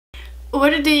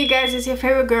What it do, you guys? It's your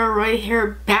favorite girl right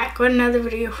here, back with another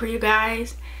video for you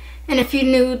guys. And if you're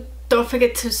new, don't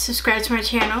forget to subscribe to my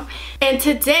channel. And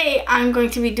today I'm going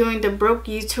to be doing the broke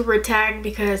YouTuber tag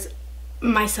because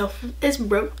myself is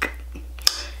broke.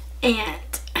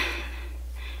 And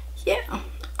yeah,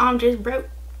 I'm just broke.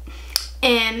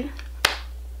 And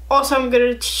also I'm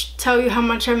gonna tell you how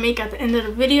much I make at the end of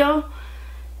the video,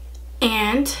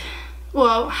 and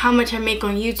well, how much I make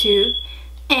on YouTube.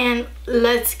 And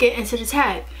let's get into the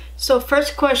tag. So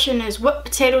first question is, what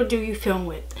potato do you film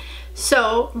with?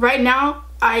 So right now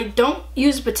I don't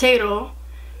use potato,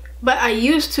 but I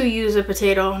used to use a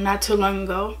potato not too long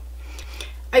ago.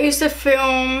 I used to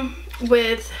film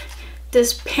with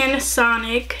this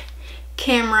Panasonic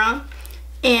camera,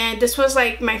 and this was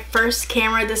like my first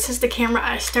camera. This is the camera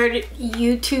I started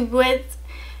YouTube with,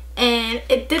 and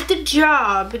it did the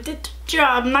job.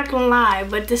 I'm not gonna lie,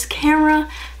 but this camera,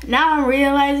 now I'm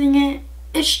realizing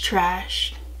it's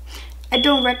trash. I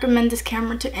don't recommend this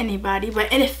camera to anybody,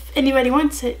 but if anybody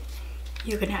wants it,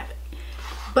 you can have it.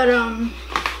 But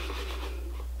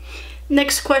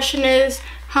next question is,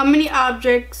 how many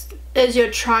objects is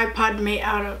your tripod made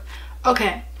out of?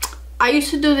 Okay, I used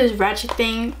to do this ratchet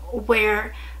thing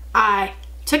where I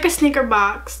took a sneaker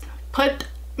box, put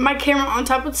my camera on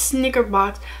top of the sneaker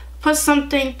box, put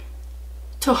something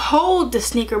to hold the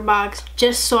sneaker box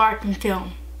just so I can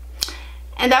film.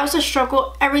 And that was a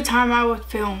struggle every time I would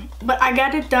film, but I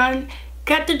got it done,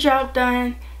 got the job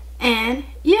done, and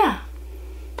yeah.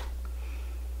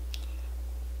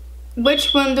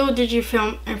 Which window did you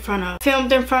film in front of?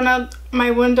 Filmed in front of my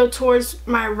window towards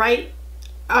my right.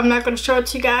 I'm not going to show it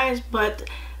to you guys, but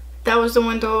that was the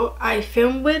window I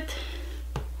filmed with.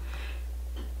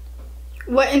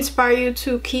 What inspired you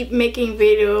to keep making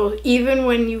videos even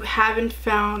when you haven't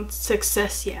found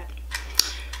success yet?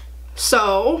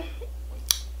 So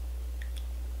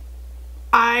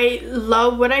I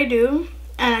love what I do,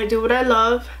 and I do what I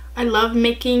love. I love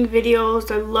making videos.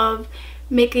 I love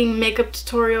making makeup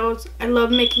tutorials. I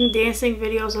love making dancing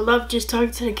videos. I love just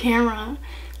talking to the camera,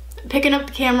 picking up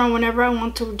the camera whenever I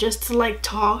want to, just to like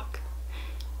talk.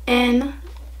 And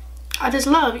I just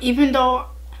love, even though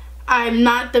I'm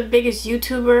not the biggest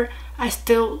YouTuber, I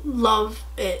still love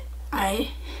it.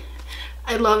 I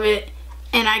love it,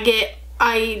 and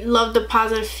I love the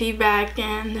positive feedback,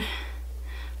 and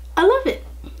I love it.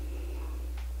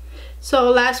 So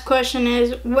last question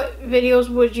is, what videos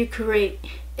would you create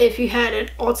if you had an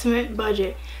ultimate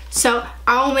budget? So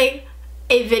I'll make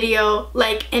a video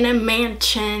like in a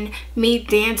mansion, me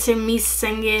dancing, me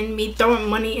singing, me throwing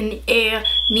money in the air,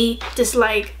 me just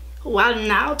like wilding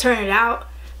out, turn it out.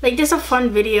 Like just a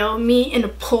fun video, me in a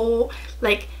pool,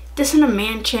 like this in a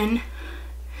mansion,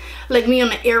 like me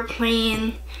on an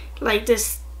airplane, like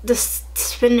this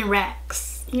spinning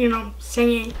racks, you know,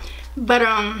 singing. But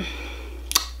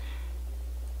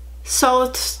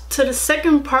so to the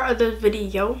second part of the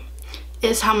video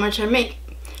is how much I make.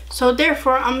 So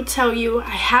therefore, I'm gonna tell you, I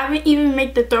haven't even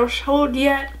made the threshold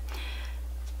yet,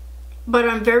 but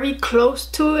I'm very close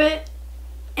to it,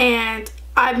 and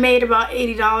I've made about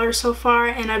 $80 so far,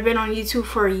 and I've been on YouTube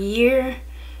for a year.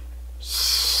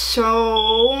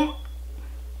 So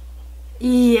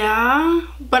yeah,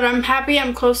 but I'm happy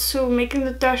I'm close to making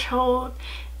the threshold,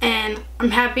 and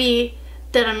I'm happy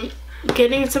that I'm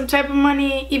getting some type of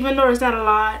money, even though it's not a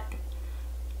lot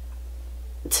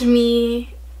to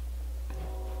me.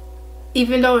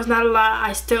 Even though it's not a lot,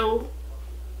 I still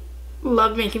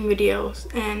love making videos.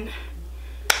 And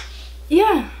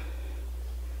yeah,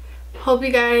 hope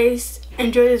you guys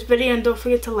enjoy this video, and don't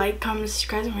forget to like, comment,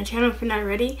 subscribe to my channel if you're not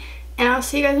already, and I'll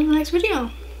see you guys in the next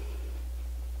video.